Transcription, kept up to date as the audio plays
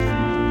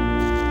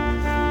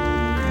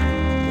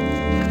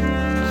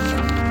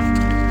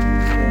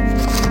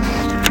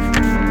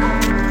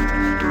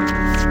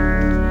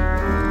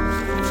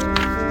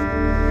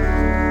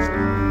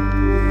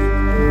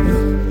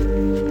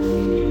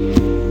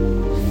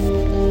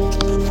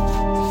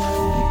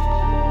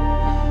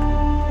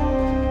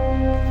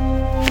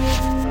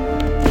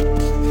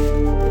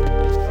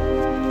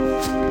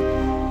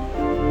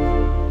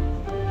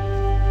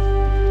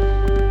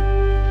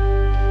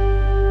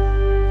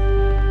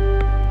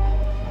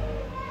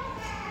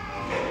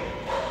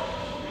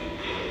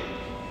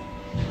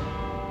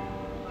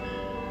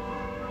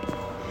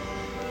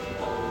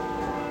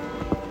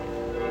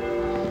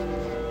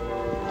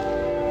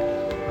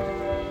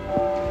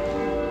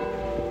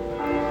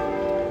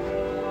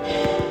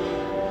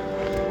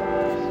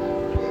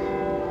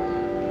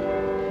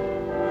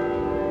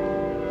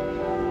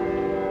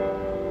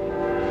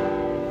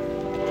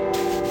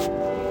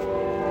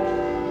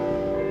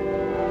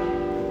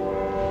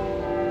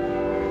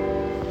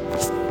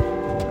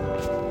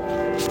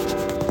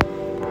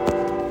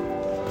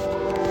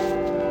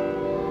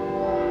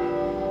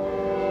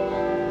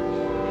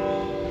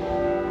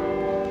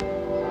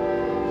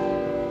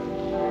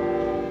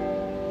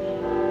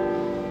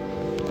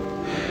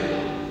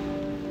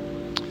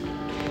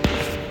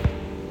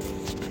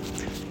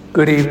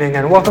Good evening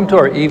and welcome to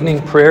our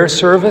evening prayer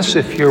service.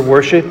 If you're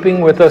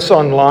worshiping with us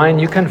online,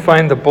 you can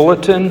find the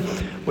bulletin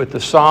with the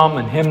psalm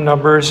and hymn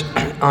numbers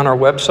on our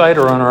website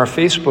or on our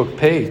Facebook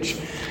page.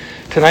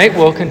 Tonight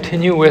we'll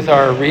continue with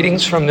our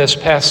readings from this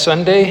past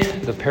Sunday,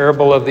 the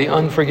parable of the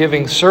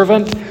unforgiving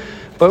servant,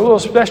 but we'll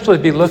especially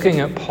be looking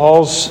at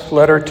Paul's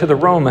letter to the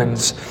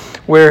Romans,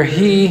 where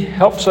he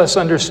helps us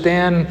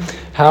understand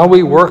how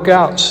we work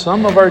out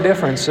some of our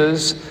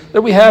differences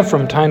that we have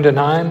from time to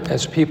time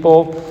as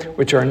people,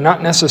 which are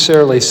not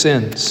necessarily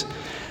sins.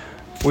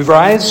 We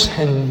rise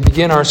and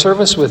begin our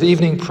service with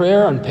evening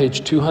prayer on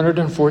page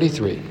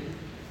 243.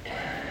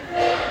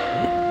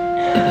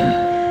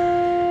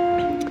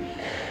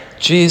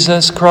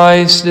 Jesus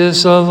Christ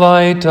is the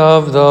light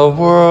of the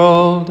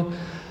world,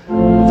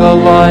 the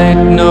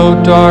light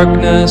no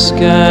darkness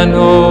can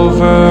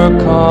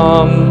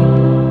overcome.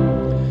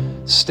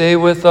 Stay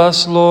with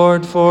us,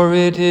 Lord, for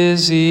it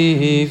is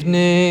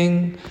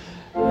evening,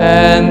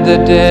 and the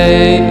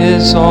day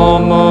is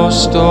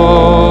almost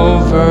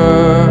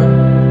over.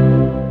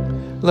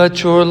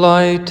 Let your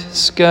light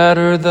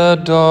scatter the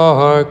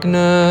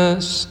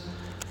darkness.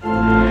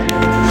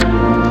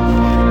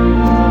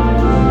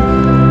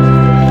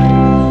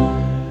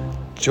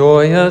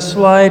 Joyous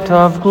light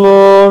of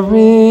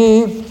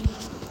glory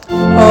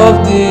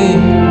of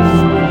the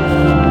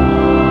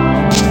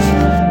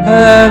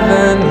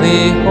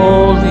heavenly,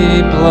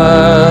 holy,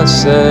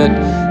 blessed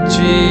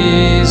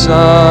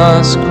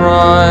Jesus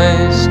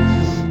Christ,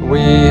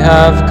 we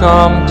have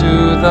come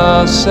to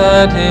the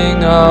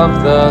setting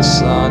of the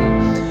sun,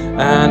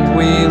 and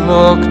we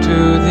look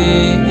to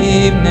the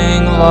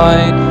evening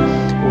light.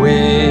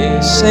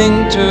 We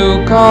sing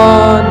to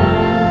God,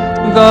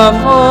 the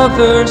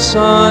Father,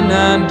 Son,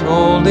 and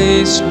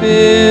Holy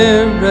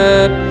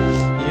Spirit.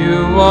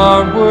 You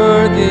are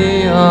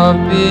worthy of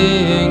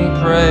being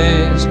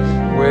praised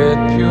with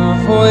pure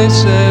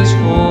voices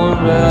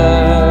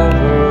forever.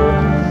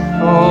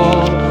 O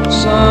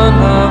Son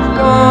of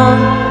God,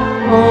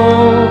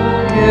 O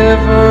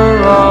Giver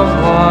of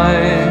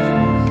life,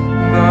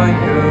 the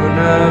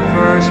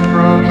universe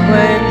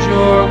proclaims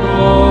your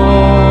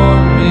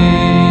glory.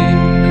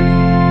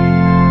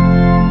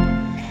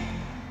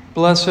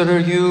 Blessed are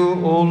you,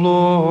 O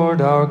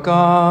Lord our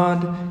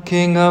God,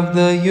 King of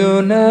the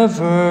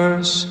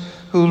universe,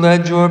 who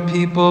led your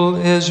people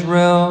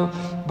Israel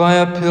by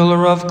a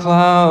pillar of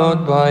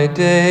cloud by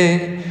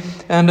day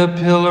and a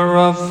pillar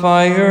of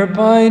fire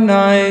by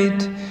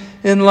night.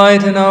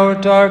 Enlighten our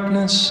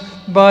darkness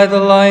by the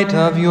light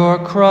of your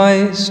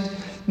Christ.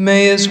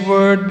 May his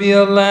word be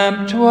a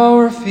lamp to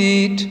our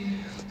feet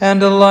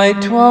and a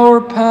light to our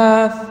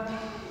path.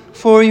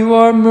 For you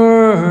are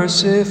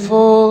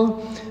merciful,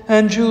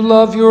 and you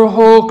love your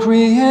whole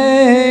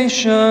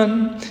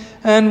creation,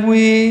 and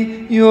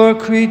we, your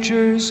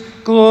creatures,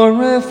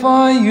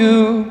 glorify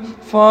you,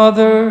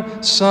 Father,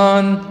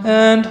 Son,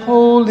 and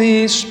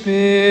Holy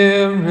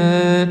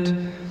Spirit.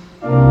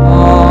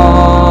 Amen.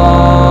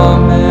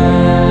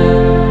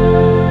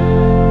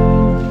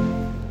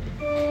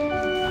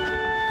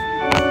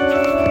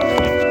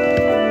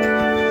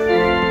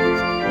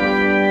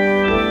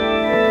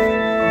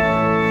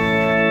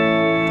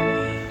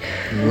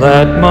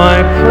 Let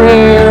my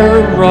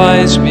prayer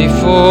rise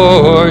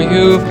before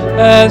you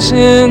as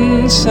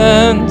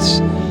incense,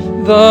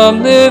 the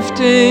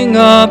lifting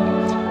up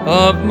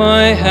of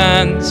my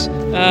hands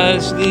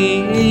as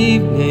the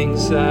evening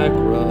sacrifice.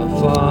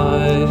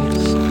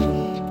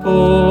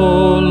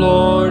 O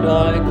Lord,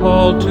 I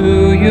call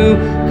to you,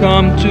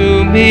 come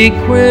to me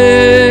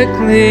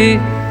quickly.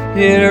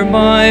 Hear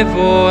my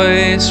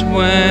voice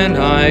when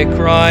I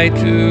cry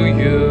to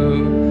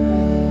you.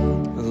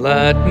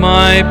 Let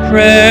my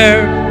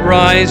prayer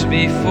rise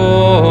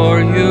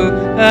before you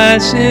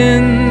as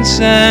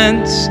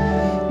incense,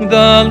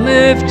 the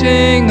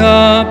lifting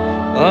up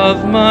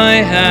of my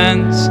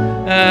hands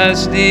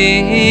as the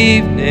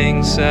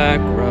evening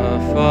sacrifice.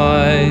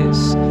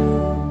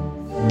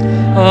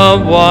 A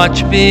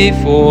watch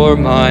before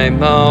my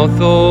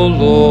mouth, O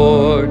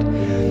Lord,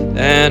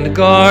 and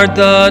guard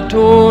the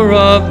door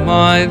of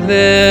my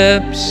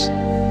lips.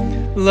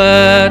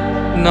 Let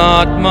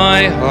not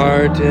my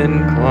heart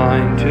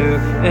incline to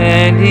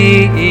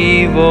any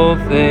evil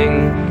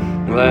thing.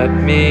 Let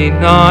me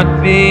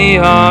not be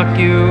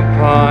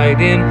occupied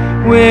in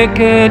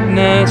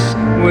wickedness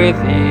with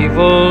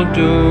evildoers.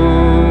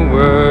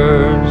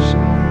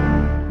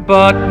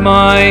 But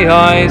my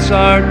eyes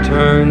are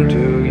turned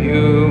to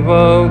you,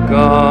 O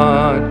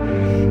God.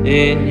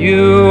 In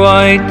you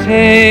I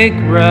take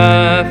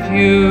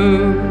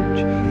refuge.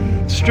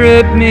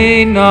 Strip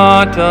me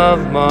not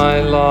of my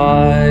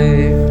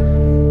life.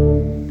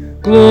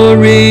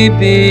 Glory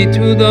be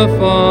to the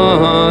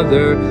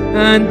Father,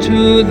 and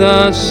to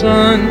the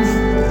Son,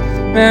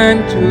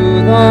 and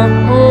to the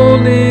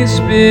Holy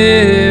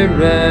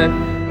Spirit,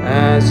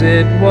 as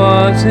it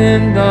was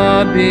in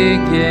the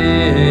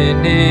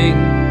beginning,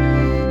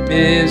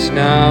 is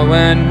now,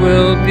 and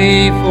will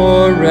be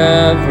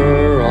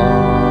forever.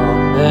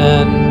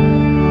 Amen.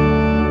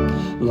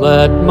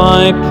 Let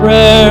my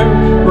prayer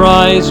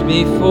rise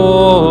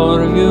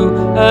before you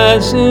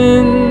as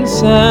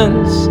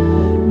incense,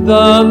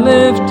 the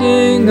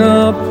lifting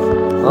up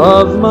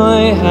of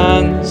my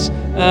hands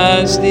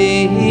as the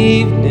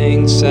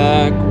evening sacrifice.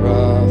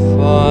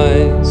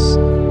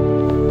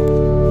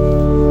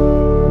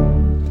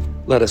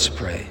 Let us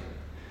pray.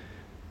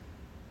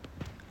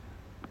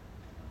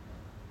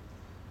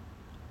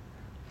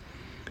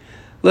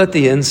 Let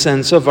the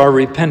incense of our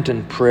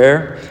repentant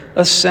prayer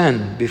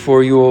ascend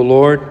before you, O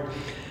Lord,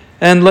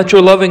 and let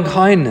your loving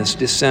kindness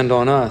descend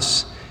on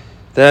us,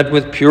 that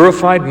with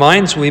purified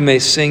minds we may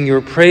sing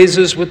your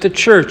praises with the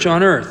church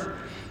on earth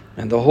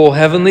and the whole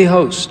heavenly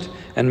host,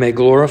 and may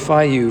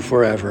glorify you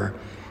forever.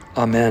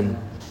 Amen.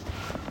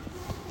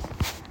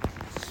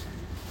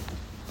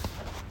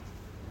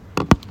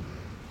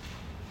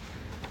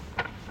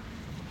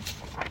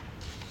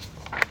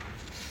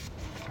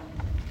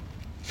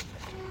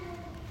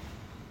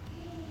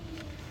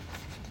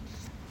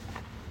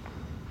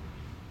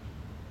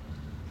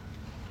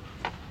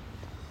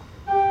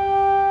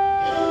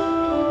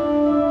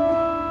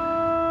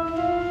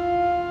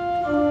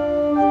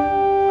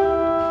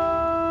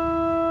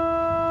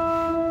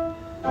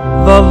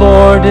 The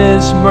Lord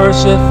is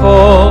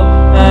merciful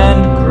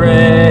and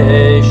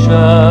gracious,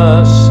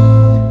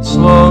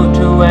 slow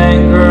to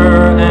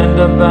anger and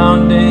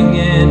abounding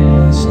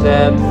in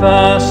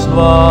steadfast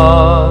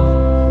love.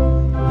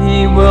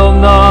 He will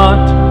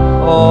not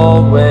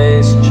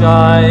always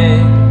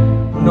chide,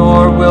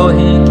 nor will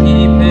he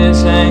keep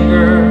his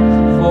anger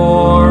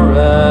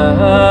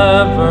forever.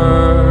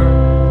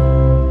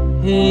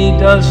 He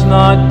does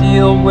not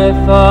deal with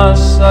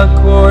us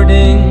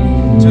according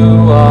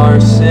to our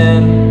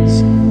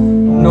sins,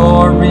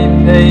 nor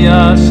repay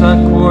us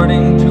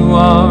according to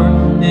our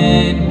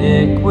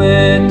iniquities.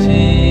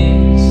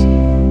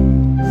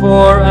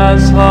 For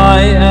as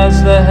high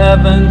as the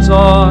heavens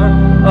are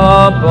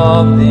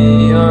above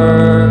the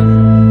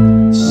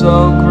earth,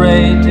 so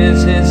great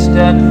is his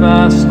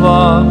steadfast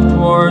love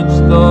towards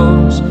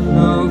those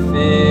who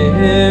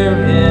fear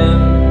him.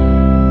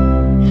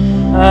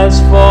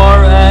 As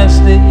far as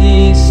the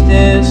east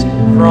is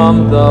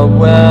from the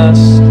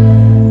west,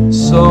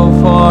 so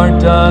far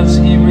does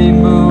he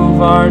remove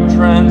our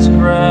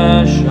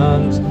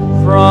transgressions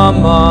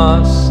from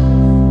us.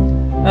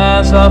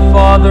 As a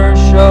father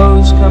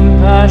shows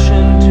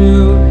compassion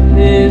to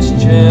his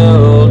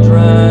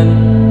children,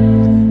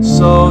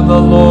 so the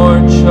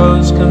Lord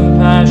shows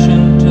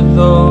compassion to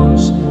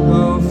those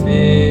who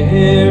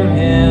fear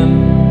him.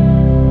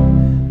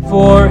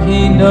 For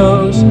he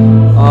knows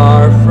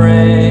our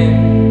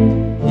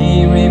frame,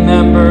 he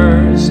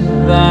remembers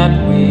that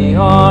we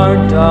are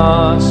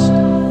dust.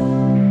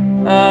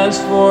 As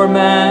for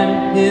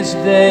man, his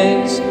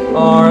days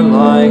are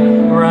like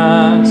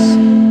grass.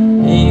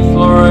 He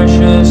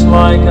flourishes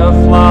like a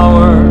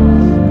flower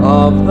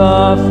of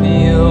the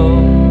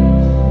field.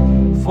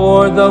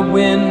 For the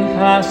wind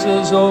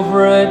passes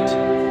over it,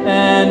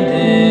 and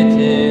it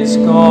is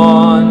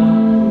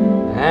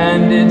gone,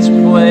 and its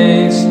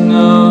place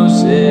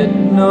knows it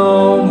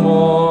no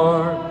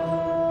more.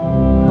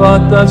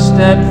 But the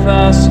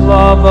steadfast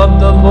love of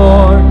the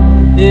Lord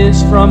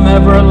is from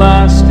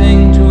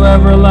everlasting to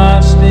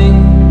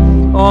everlasting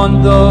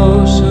on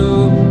those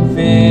who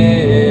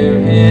fear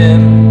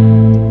him,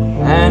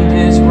 and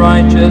his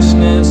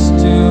righteousness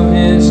to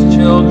his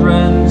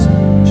children's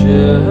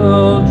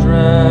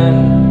children,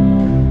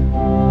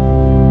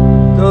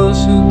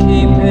 those who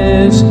keep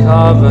his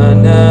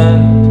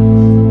covenant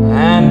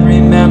and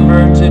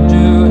remember to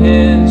do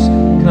his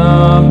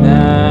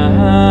commandments.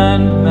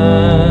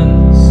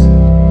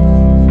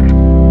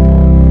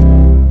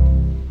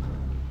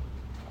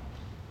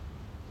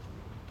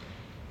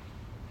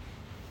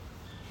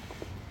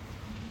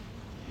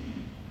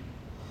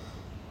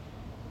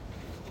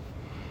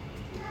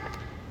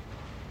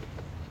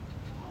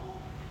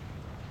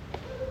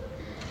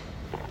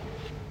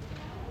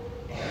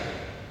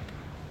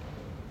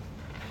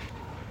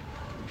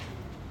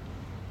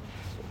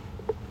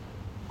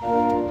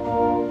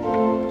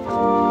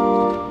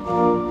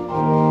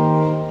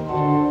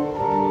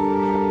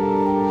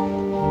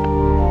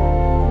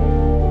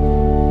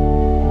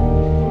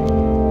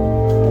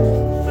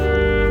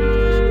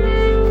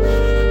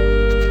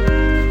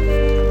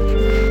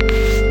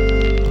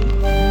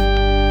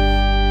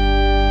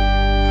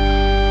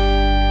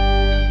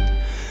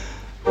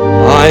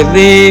 I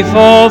leave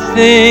all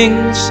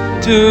things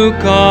to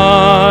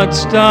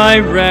God's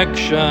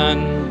direction.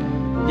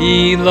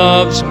 He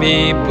loves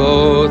me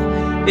both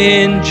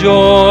in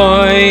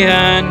joy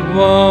and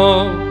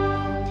woe.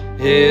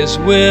 His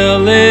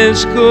will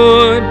is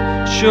good,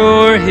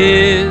 sure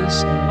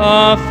his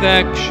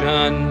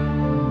affection.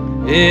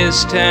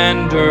 His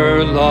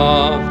tender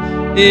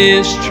love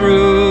is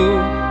true,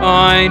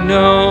 I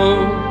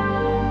know.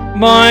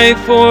 My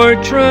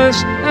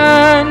fortress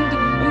and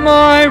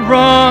my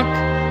rock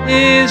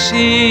is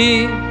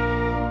he.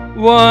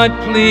 What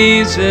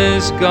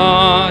pleases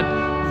God,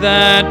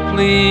 that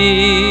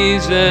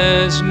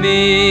pleases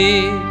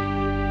me.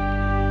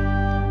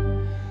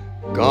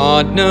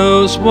 God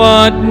knows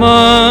what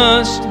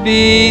must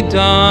be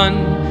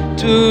done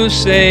to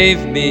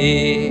save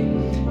me.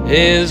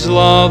 His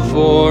love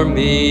for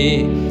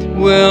me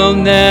will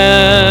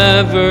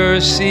never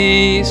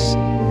cease.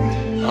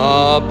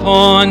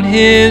 Upon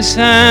his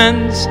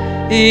hands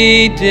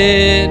he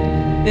did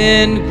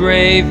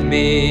engrave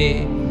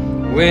me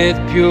with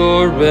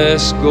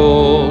purest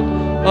gold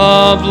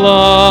of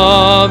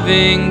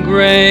loving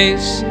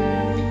grace.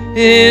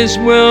 His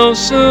will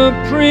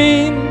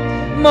supreme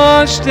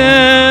must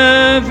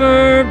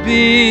ever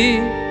be.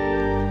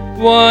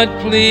 What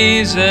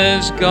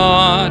pleases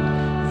God,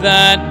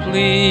 that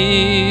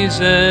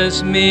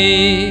pleases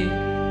me.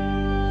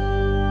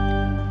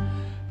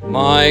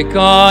 My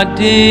God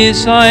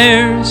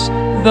desires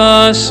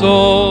the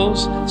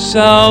soul's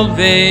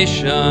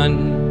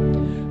salvation.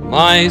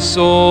 My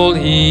soul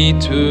he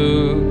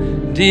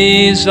too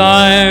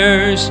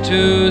desires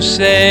to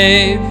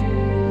save.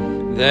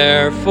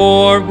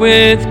 Therefore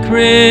with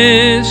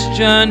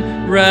Christian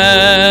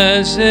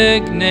resignation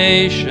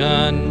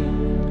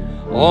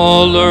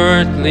all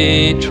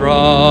earthly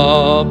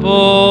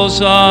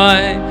troubles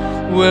I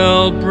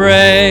will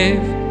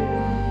brave.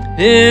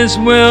 His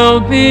will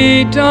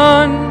be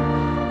done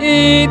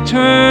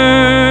eternally.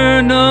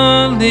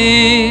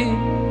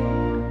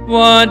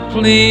 What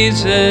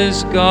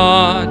pleases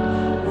God,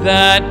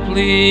 that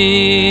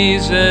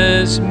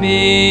pleases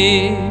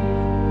me.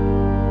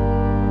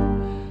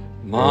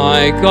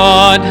 My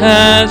God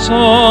has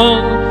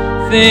all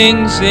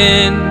things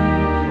in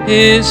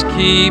his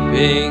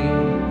keeping.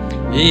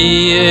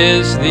 He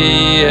is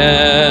the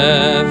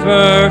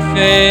ever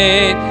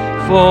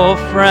faithful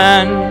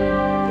friend.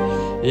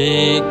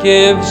 He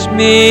gives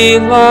me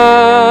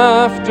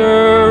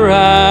laughter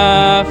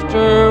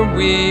after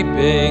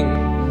weeping,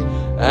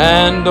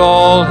 and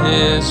all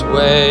his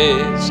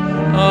ways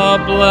a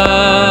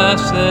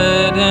blessed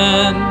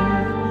end.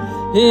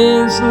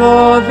 His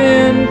love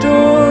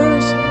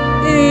endures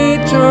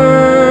eternally.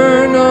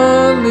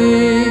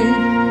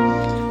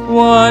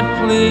 What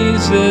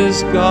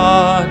pleases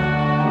God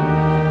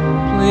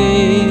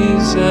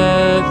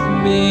pleaseth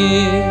me.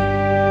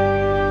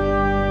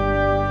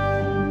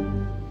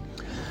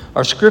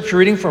 Our scripture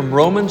reading from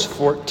Romans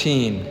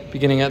 14,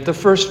 beginning at the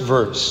first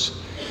verse.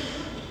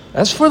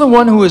 As for the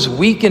one who is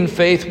weak in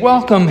faith,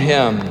 welcome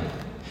him,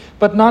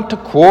 but not to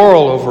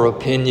quarrel over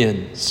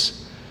opinions.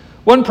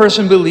 One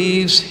person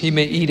believes he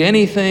may eat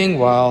anything,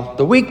 while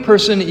the weak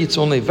person eats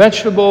only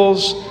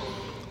vegetables.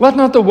 Let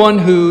not the one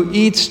who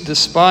eats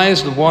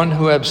despise the one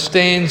who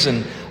abstains,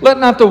 and let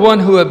not the one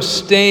who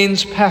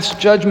abstains pass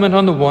judgment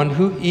on the one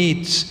who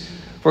eats,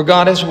 for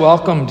God has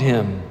welcomed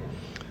him.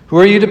 Who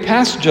are you to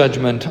pass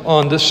judgment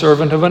on the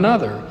servant of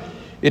another?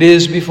 It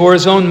is before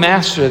his own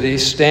master that he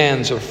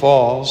stands or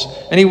falls,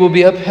 and he will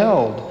be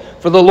upheld,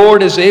 for the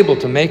Lord is able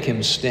to make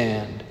him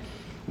stand.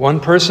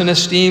 One person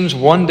esteems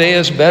one day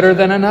as better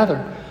than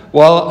another,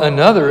 while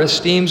another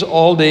esteems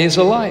all days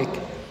alike.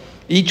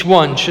 Each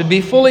one should be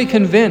fully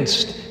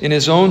convinced in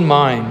his own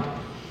mind.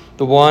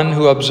 The one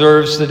who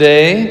observes the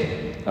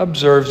day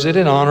observes it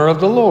in honor of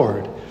the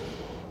Lord.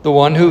 The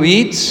one who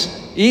eats,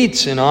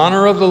 eats in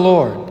honor of the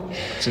Lord,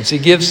 since he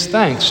gives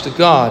thanks to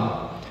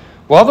God,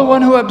 while the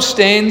one who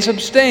abstains,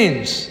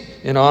 abstains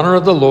in honor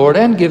of the Lord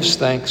and gives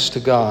thanks to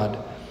God.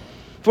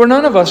 For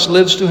none of us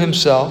lives to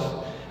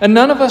himself, and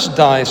none of us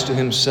dies to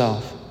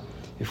himself.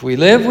 If we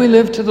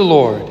live to the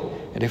Lord,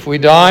 and if we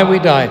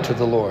die to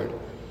the Lord.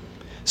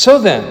 So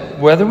then,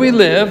 whether we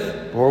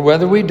live or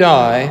whether we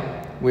die,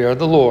 we are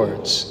the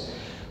Lord's.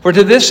 For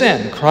to this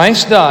end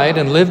Christ died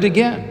and lived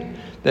again,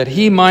 that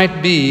he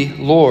might be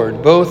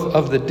Lord both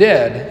of the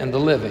dead and the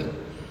living.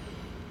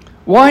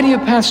 Why do you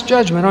pass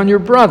judgment on your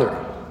brother?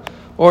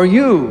 Or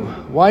you,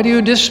 why do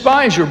you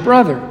despise your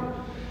brother?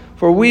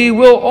 For we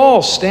will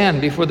all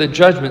stand before the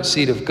judgment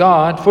seat of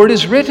God. For it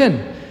is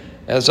written,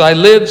 as I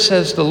live,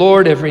 says the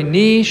Lord, every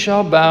knee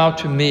shall bow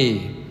to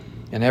me,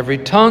 and every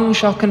tongue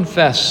shall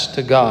confess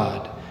to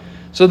God.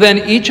 So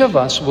then each of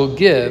us will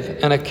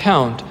give an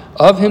account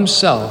of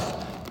himself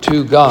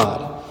to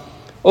God.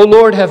 O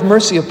Lord, have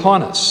mercy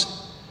upon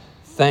us.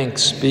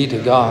 Thanks be to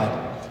God.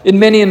 In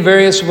many and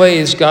various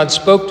ways, God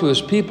spoke to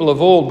his people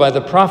of old by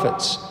the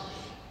prophets.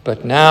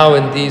 But now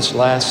in these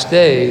last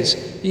days,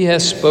 he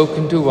has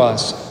spoken to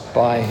us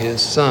by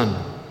his Son.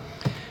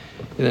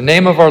 In the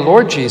name of our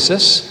Lord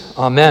Jesus,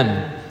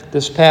 amen.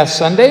 This past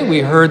Sunday, we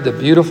heard the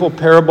beautiful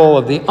parable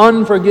of the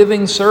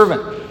unforgiving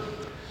servant.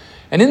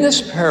 And in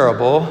this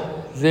parable,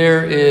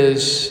 there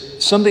is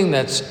something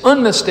that's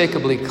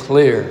unmistakably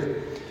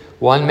clear.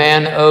 One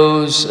man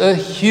owes a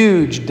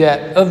huge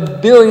debt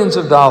of billions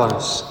of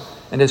dollars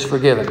and is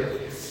forgiven.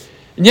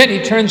 And yet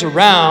he turns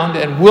around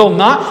and will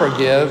not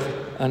forgive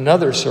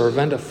another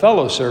servant, a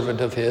fellow servant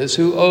of his,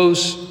 who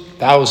owes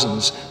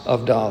thousands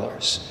of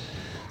dollars.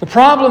 The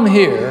problem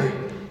here,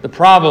 the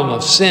problem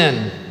of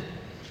sin,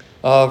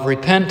 of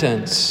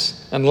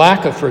repentance, and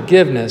lack of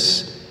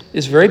forgiveness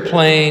is very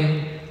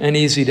plain and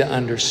easy to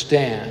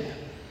understand.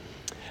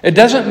 It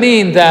doesn't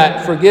mean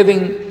that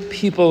forgiving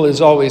people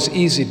is always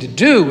easy to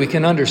do. We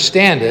can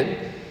understand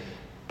it.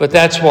 But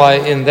that's why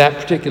in that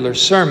particular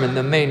sermon,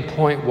 the main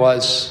point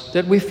was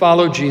that we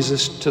follow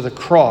Jesus to the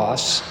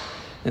cross,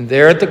 and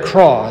there at the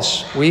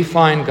cross, we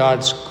find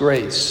God's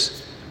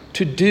grace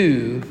to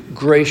do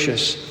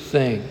gracious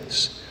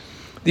things.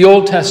 The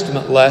Old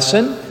Testament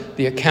lesson,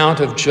 the account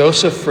of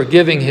Joseph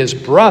forgiving his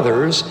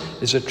brothers,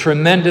 is a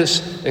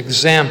tremendous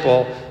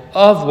example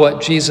of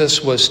what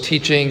Jesus was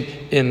teaching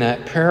in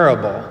that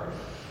parable.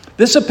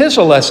 This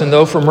epistle lesson,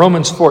 though, from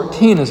Romans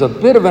 14 is a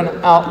bit of an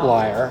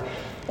outlier,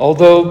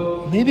 although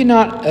maybe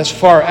not as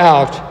far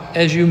out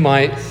as you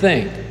might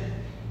think.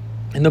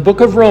 In the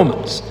book of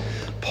Romans,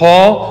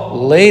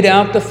 Paul laid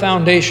out the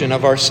foundation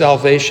of our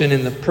salvation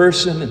in the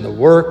person and the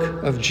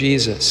work of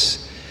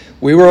Jesus.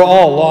 We were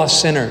all lost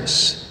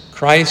sinners.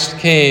 Christ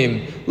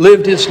came,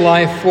 lived his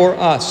life for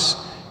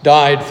us,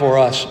 died for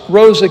us,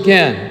 rose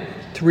again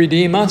to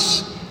redeem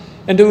us,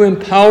 and to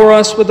empower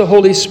us with the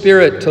Holy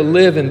Spirit to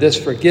live in this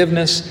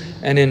forgiveness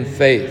and in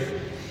faith.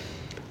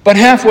 But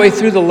halfway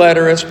through the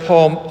letter, as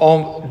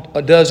Paul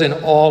does in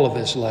all of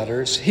his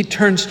letters, he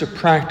turns to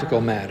practical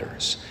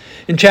matters.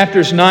 In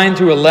chapters 9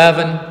 through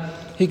 11,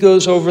 he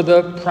goes over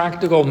the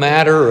practical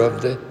matter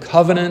of the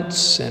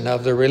covenants and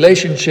of the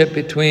relationship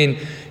between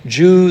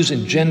Jews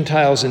and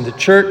Gentiles in the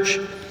church.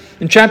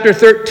 In chapter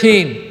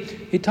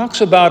 13, he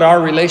talks about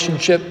our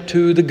relationship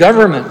to the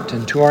government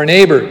and to our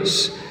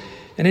neighbors.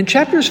 And in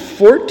chapters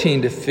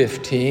 14 to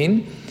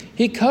 15,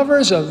 he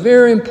covers a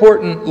very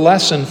important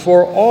lesson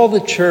for all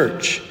the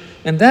church.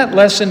 And that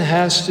lesson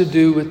has to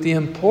do with the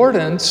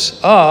importance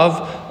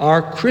of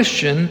our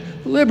Christian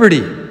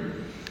liberty.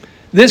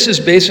 This is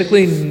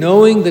basically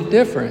knowing the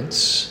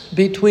difference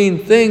between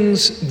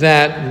things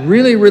that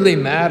really, really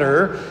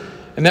matter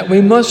and that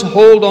we must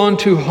hold on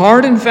to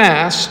hard and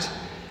fast,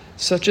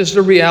 such as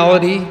the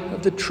reality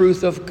of the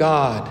truth of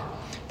God,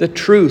 the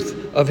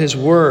truth of his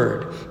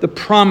word, the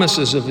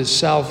promises of his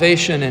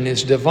salvation and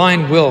his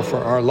divine will for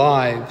our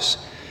lives.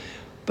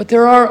 But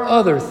there are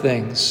other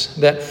things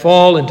that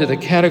fall into the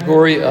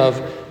category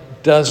of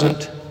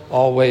doesn't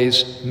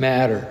always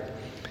matter.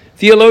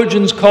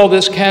 Theologians call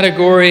this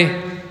category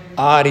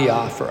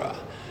adiaphora.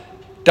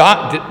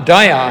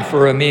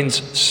 Diaphora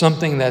means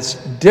something that's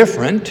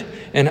different,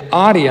 and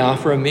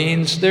adiaphora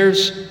means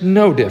there's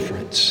no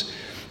difference.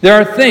 There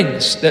are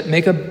things that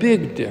make a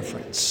big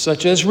difference,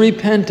 such as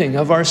repenting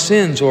of our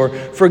sins or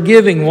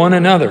forgiving one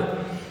another.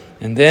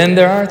 And then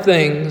there are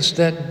things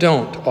that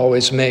don't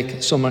always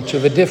make so much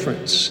of a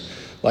difference,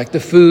 like the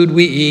food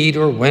we eat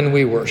or when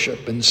we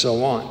worship and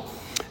so on.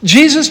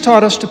 Jesus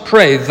taught us to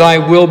pray, "Thy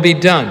will be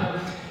done."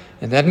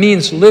 And that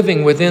means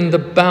living within the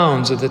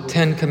bounds of the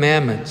Ten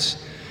Commandments.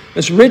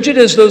 As rigid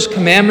as those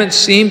commandments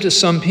seem to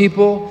some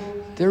people,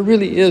 there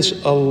really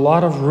is a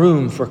lot of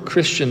room for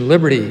Christian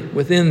liberty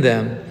within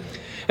them.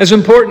 As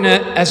important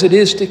as it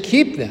is to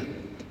keep them,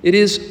 it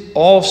is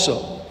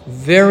also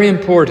very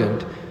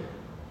important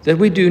that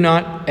we do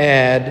not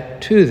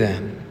add to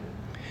them.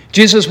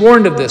 Jesus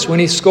warned of this when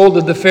he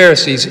scolded the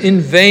Pharisees. "In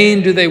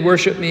vain do they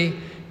worship me,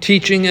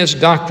 teaching as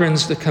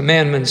doctrines the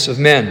commandments of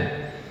men."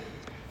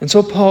 And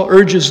so Paul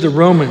urges the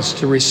Romans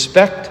to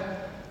respect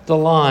the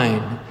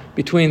line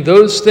between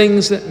those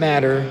things that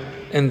matter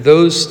and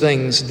those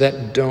things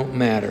that don't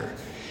matter.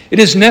 It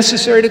is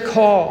necessary to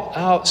call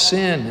out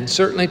sin and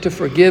certainly to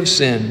forgive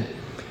sin.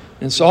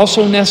 And it's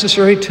also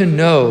necessary to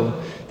know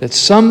that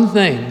some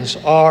things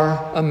are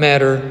a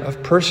matter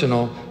of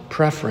personal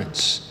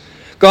preference.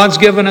 God's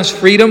given us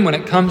freedom when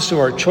it comes to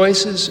our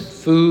choices: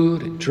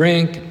 food,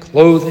 drink,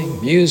 clothing,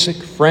 music,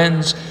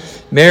 friends,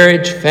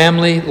 marriage,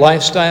 family,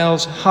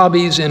 lifestyles,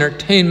 hobbies,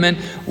 entertainment,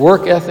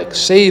 work ethic,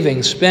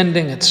 saving,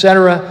 spending,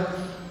 etc.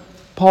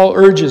 Paul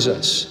urges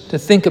us to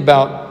think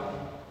about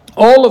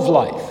all of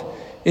life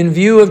in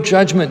view of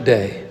Judgment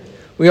Day.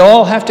 We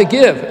all have to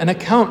give an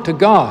account to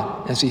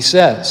God, as he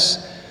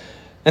says.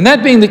 And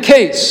that being the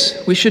case,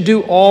 we should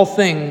do all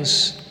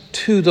things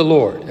to the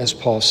Lord, as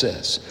Paul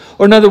says.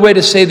 Or another way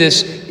to say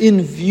this,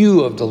 in view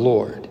of the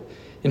Lord.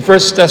 In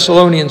 1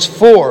 Thessalonians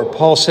 4,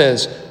 Paul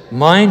says,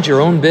 "Mind your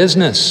own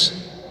business."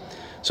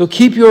 So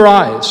keep your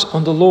eyes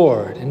on the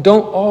Lord and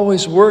don't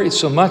always worry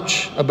so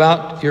much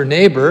about your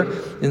neighbor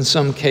in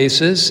some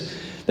cases,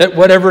 that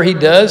whatever he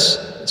does,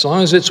 as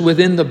long as it's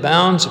within the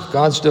bounds of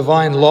God's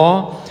divine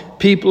law,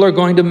 people are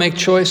going to make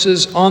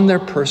choices on their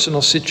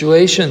personal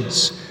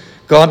situations.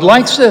 God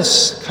likes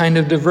this kind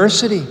of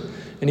diversity,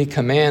 and he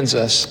commands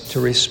us to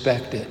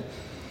respect it.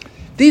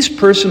 These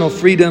personal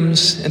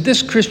freedoms and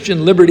this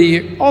Christian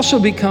liberty also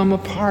become a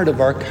part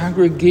of our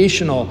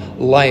congregational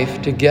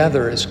life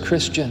together as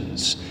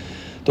Christians.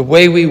 The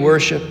way we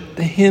worship,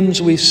 the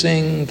hymns we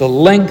sing, the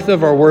length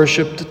of our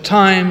worship, the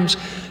times,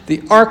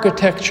 the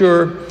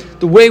architecture,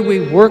 the way we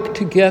work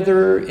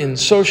together in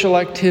social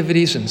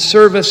activities and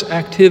service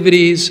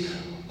activities,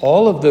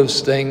 all of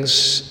those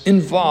things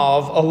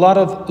involve a lot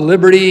of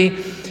liberty.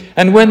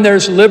 And when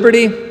there's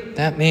liberty,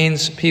 that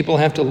means people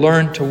have to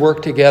learn to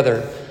work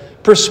together,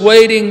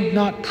 persuading,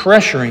 not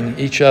pressuring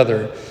each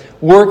other,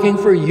 working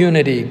for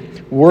unity,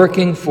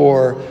 working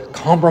for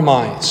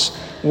compromise,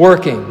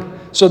 working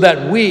so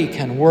that we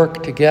can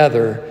work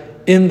together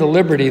in the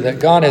liberty that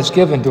God has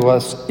given to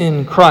us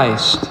in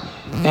Christ,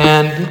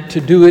 and to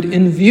do it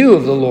in view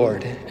of the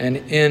Lord and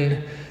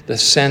in the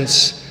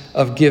sense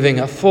of giving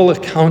a full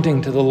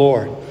accounting to the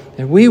Lord.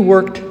 And we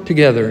worked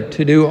together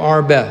to do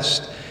our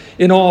best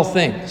in all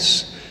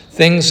things,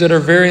 things that are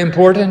very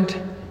important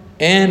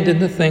and in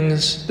the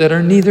things that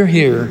are neither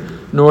here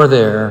nor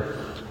there.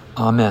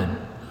 Amen.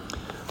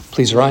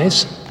 Please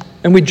rise,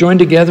 and we join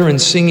together in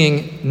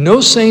singing,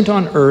 "No Saint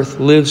on Earth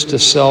Lives to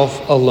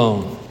Self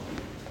Alone."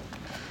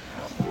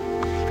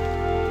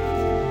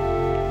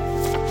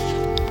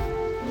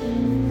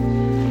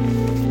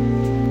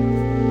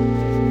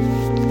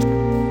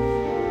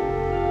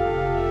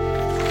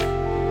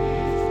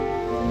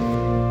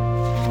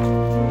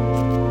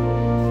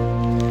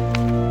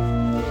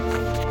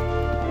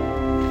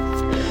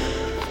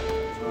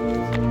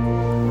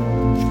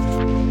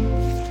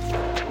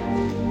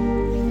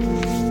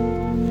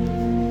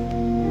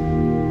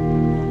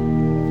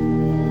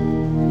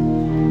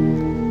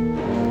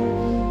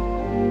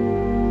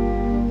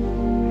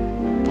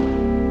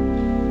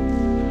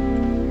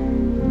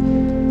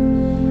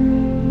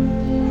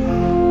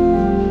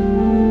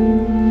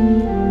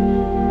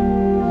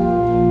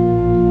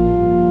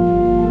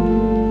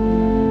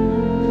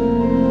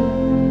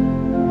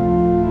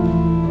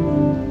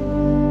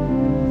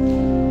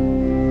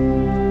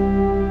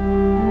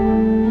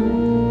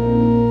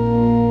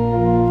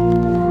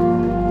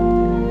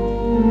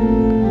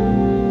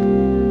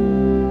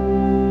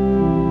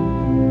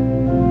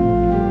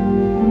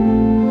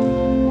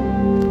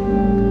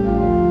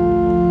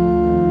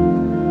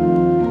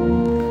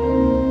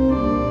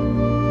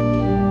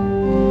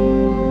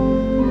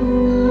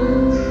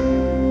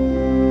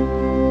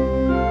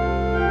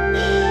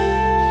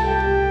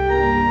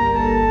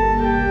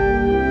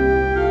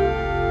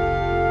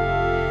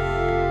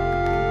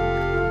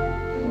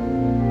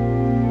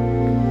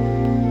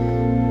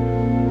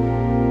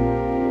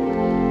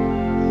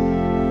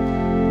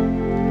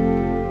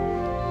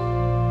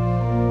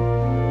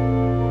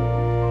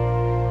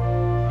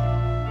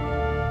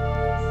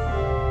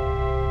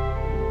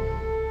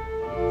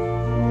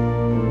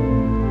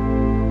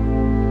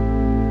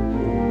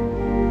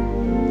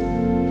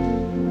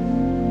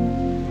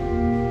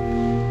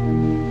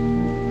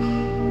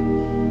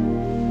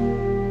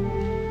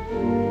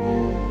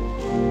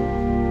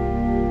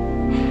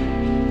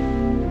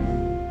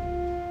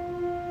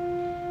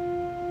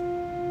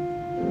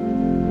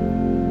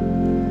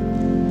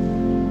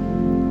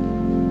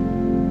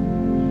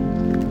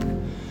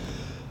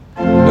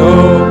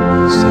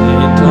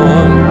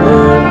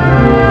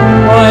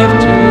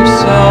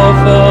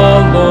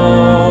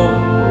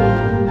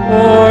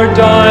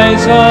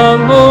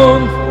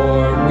 Alone,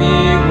 for we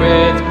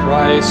with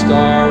Christ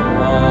are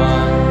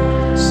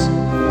one.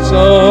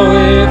 So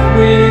if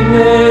we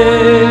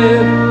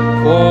live,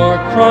 for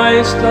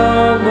Christ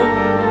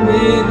alone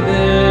we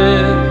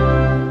live,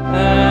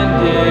 and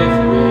if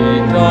we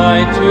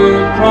die to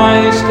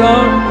Christ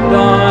our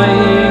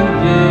dying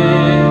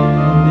give,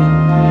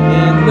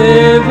 in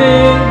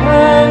living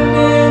and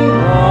in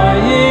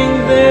dying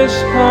this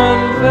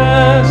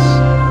confess,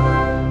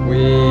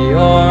 we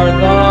are the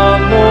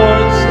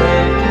Lord's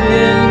sake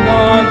in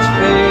God's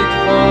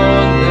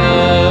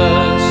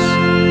faithfulness.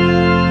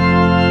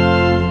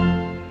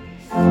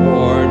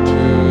 For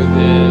to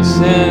this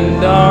end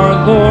our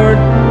Lord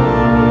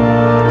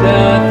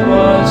death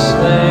was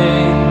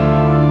slain,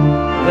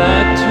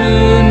 that to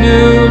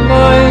new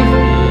life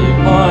he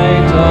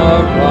might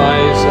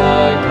arise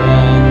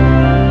again.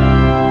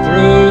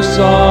 Through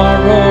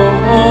sorrow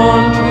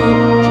on to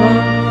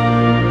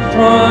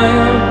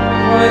triumph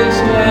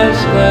Christ has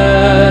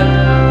led,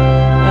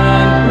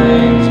 and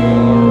brings to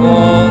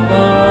all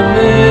the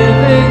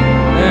living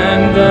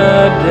and the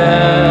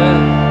dead.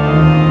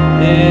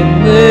 In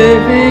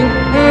living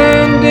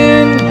and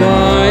in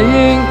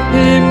dying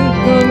him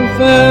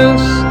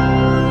confess,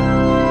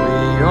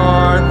 we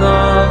are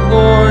the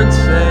Lord's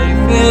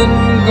safe in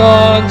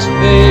God's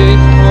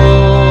faithfulness.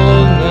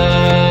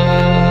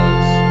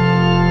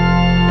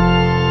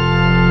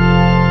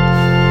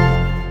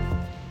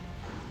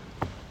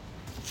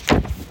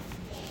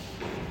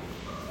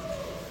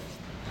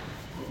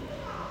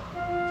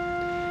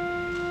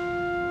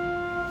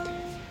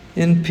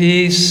 In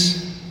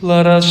peace,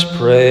 let us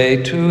pray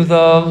to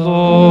the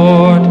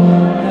Lord.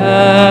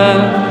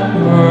 Have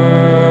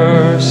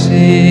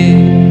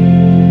mercy.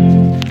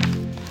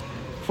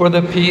 For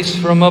the peace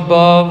from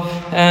above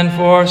and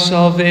for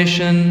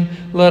salvation,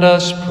 let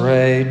us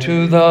pray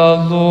to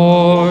the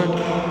Lord.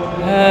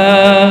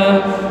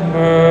 Have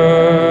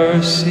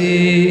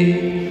mercy.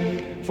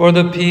 For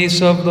the peace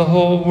of the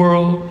whole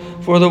world,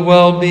 for the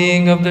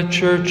well-being of the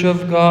Church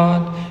of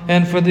God,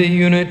 and for the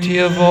unity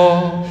of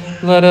all,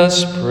 let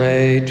us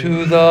pray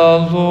to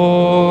the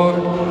Lord.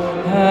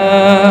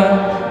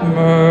 Have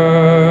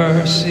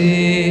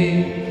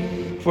mercy.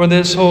 For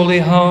this holy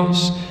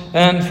house,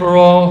 and for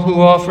all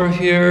who offer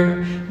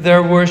here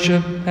their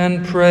worship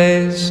and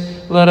praise,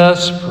 let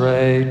us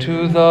pray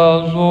to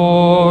the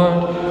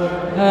Lord.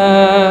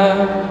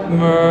 Have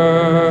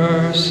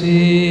mercy.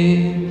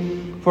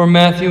 for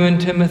Matthew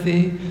and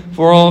Timothy,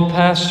 for all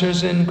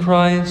pastors in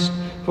Christ,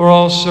 for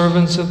all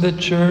servants of the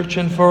church,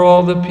 and for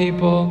all the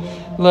people,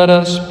 let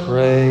us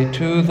pray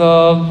to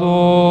the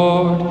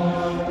Lord.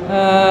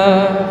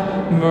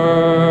 Have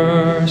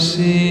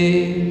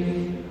mercy.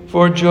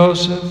 For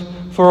Joseph,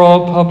 for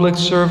all public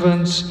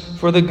servants,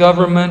 for the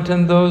government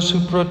and those who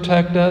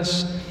protect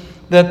us,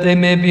 that they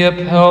may be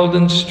upheld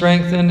and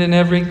strengthened in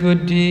every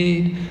good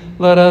deed,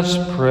 let us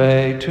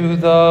pray to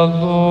the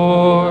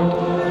Lord.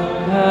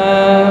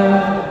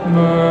 Have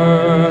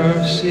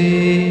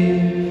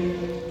mercy.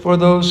 For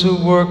those who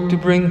work to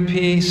bring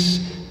peace,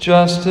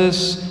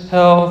 justice,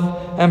 health,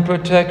 and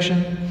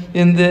protection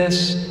in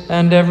this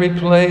and every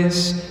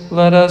place,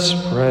 let us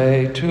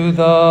pray to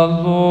the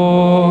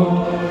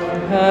Lord.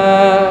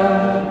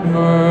 Have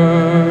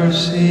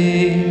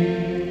mercy.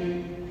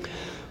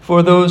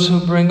 For those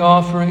who bring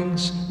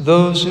offerings,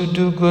 those who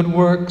do good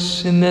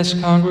works in this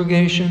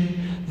congregation,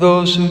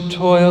 those who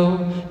toil,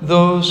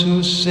 those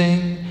who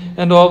sing,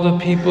 and all the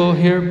people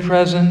here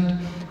present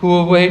who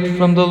await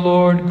from the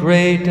Lord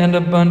great and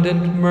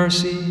abundant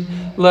mercy,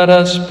 let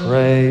us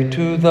pray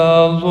to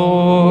the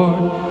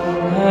Lord.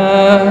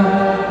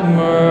 Have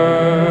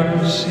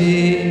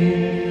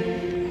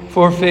mercy.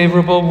 For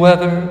favorable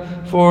weather,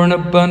 for an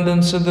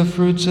abundance of the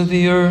fruits of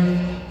the earth,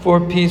 for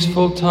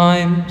peaceful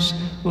times,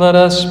 let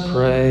us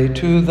pray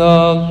to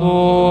the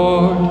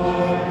Lord.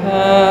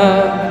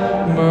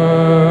 Have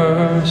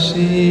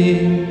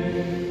mercy.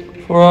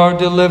 For our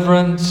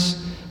deliverance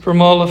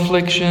from all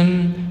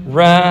affliction,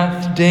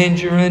 wrath,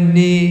 danger, and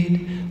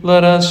need,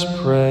 let us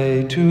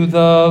pray to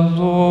the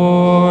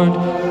Lord.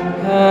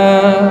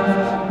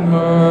 Have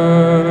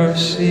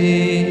mercy.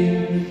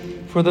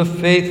 For the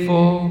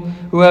faithful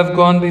who have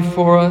gone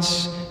before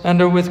us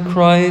and are with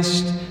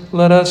Christ,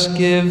 let us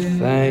give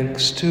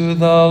thanks to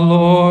the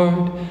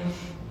Lord.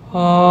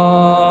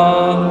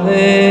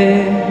 Alleluia.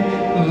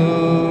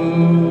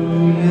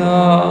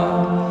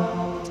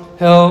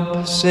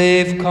 Help,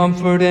 save,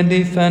 comfort, and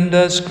defend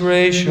us,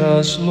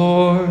 gracious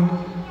Lord.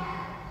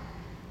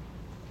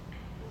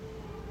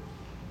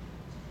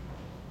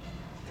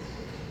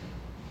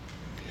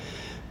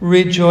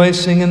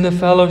 Rejoicing in the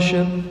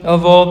fellowship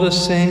of all the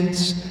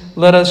saints,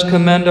 let us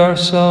commend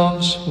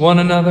ourselves, one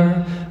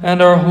another,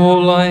 and our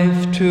whole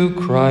life to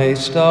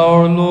Christ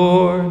our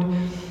Lord.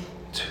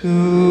 To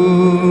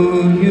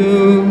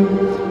you,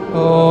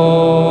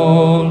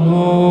 O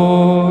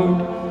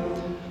Lord.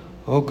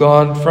 O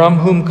God, from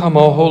whom come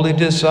all holy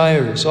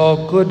desires,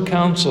 all good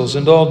counsels,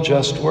 and all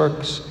just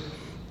works,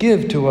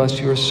 give to us,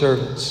 your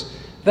servants,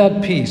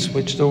 that peace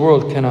which the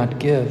world cannot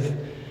give,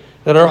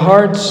 that our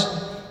hearts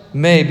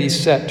may be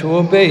set to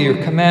obey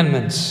your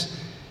commandments,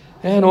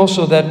 and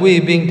also that we,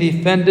 being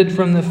defended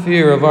from the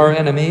fear of our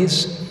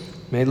enemies,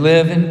 may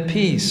live in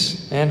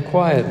peace and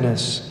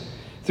quietness.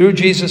 Through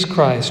Jesus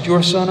Christ,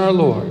 your Son, our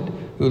Lord,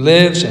 who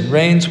lives and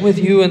reigns with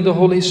you in the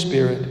Holy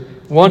Spirit,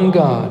 one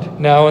God,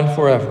 now and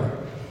forever.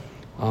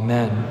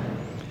 Amen.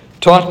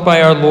 Taught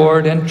by our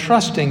Lord and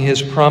trusting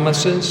his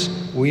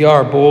promises, we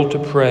are bold to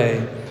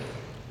pray.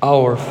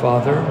 Our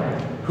Father,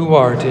 who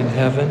art in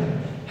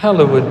heaven,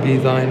 hallowed be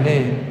thy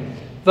name.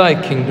 Thy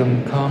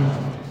kingdom come,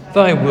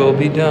 thy will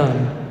be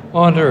done,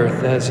 on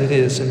earth as it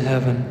is in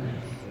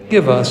heaven.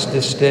 Give us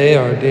this day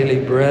our daily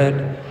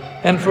bread,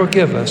 and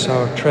forgive us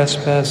our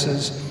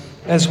trespasses,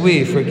 as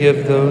we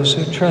forgive those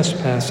who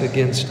trespass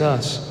against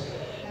us.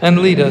 And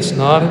lead us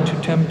not into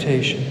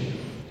temptation,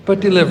 but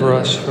deliver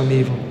us from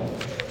evil.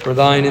 For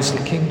thine is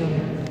the kingdom,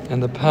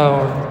 and the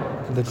power,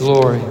 and the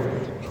glory,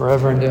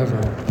 forever and ever.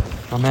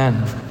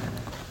 Amen.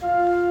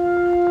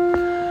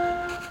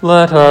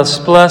 Let us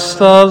bless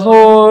the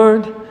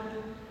Lord.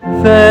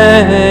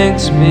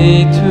 Thanks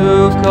be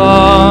to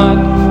God.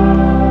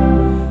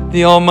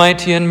 The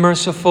Almighty and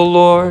merciful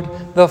Lord,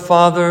 the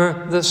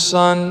Father, the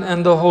Son,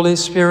 and the Holy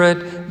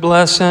Spirit,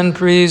 bless and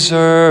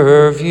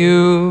preserve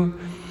you.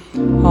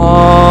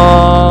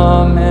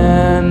 Amen.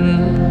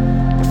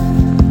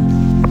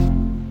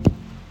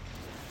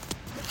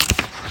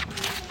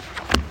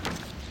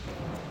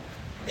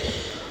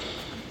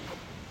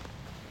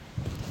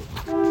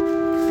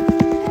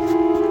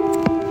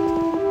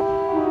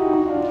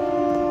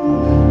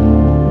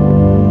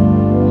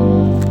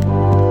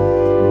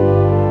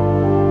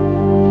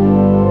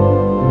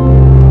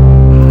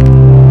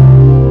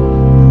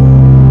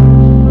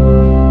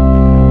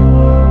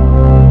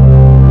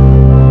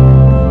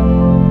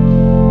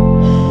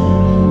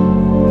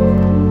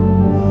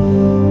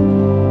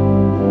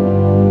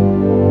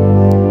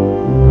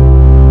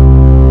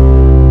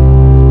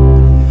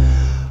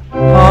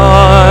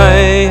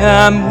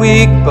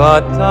 Weak,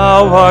 but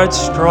thou art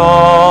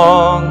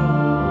strong.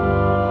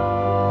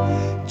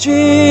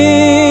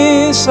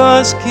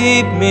 Jesus,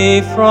 keep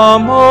me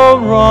from all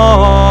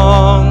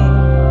wrong.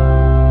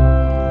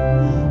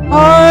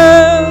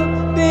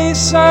 I'll be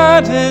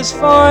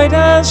satisfied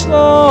as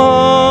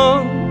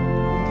long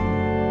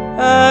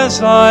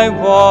as I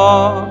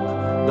walk.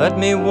 Let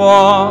me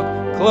walk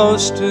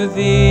close to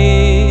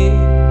thee.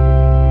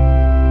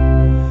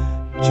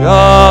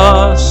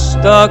 just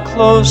a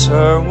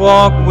closer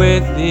walk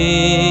with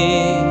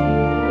Thee.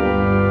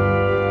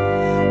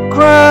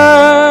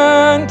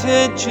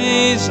 Granted,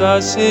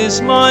 Jesus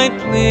is my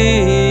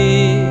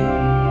plea.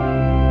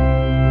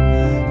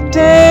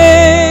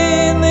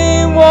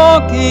 Daily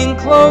walking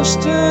close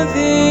to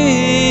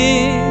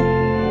Thee.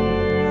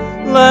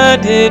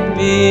 Let it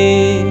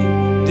be,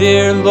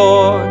 dear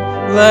Lord,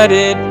 let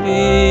it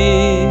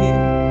be.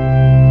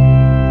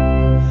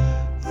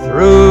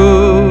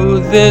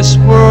 Through this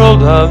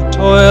world of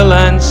toil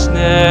and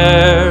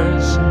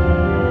snares,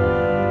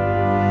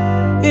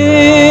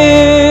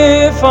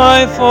 if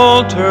I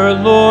falter,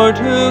 Lord,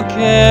 who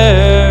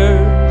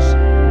cares?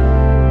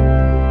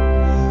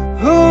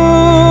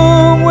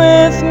 Who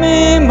with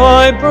me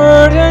my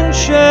burden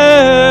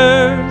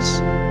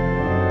shares?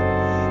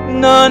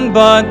 None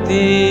but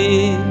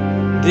Thee,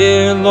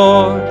 dear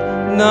Lord,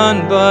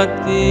 none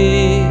but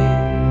Thee.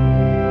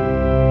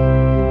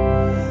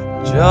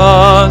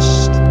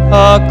 Just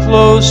a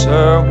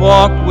closer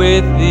walk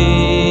with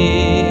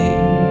Thee.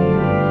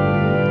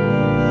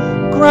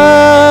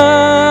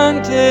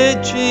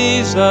 Granted,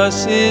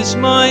 Jesus is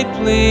my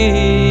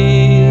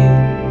plea.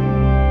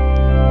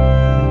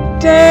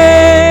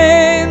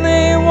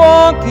 Daily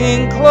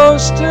walking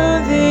close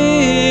to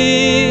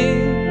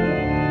Thee.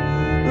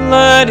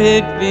 Let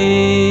it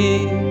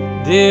be,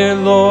 dear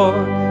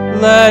Lord,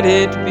 let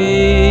it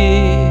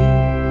be.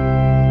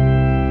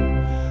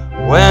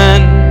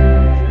 When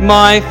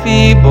my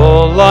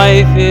feeble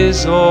life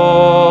is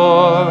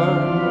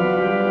o'er,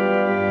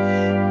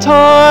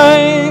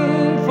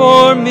 time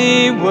for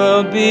me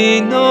will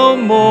be no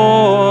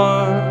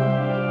more.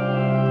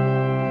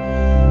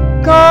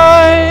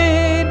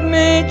 Guide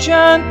me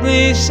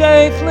gently,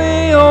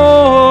 safely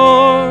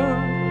o'er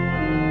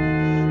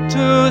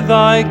to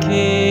Thy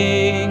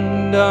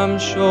kingdom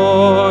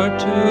shore,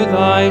 to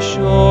Thy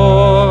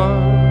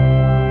shore.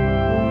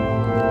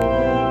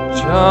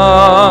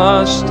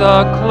 Just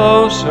a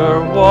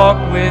closer walk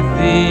with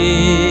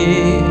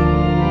Thee.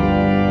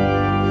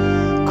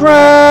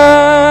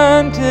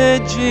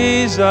 Granted,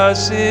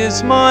 Jesus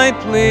is my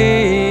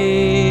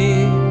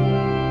plea.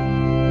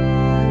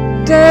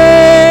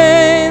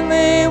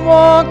 Daily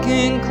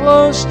walking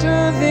close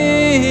to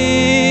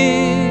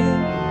Thee.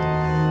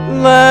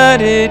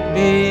 Let it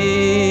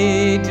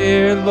be,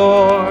 dear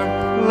Lord,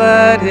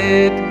 let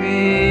it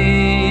be.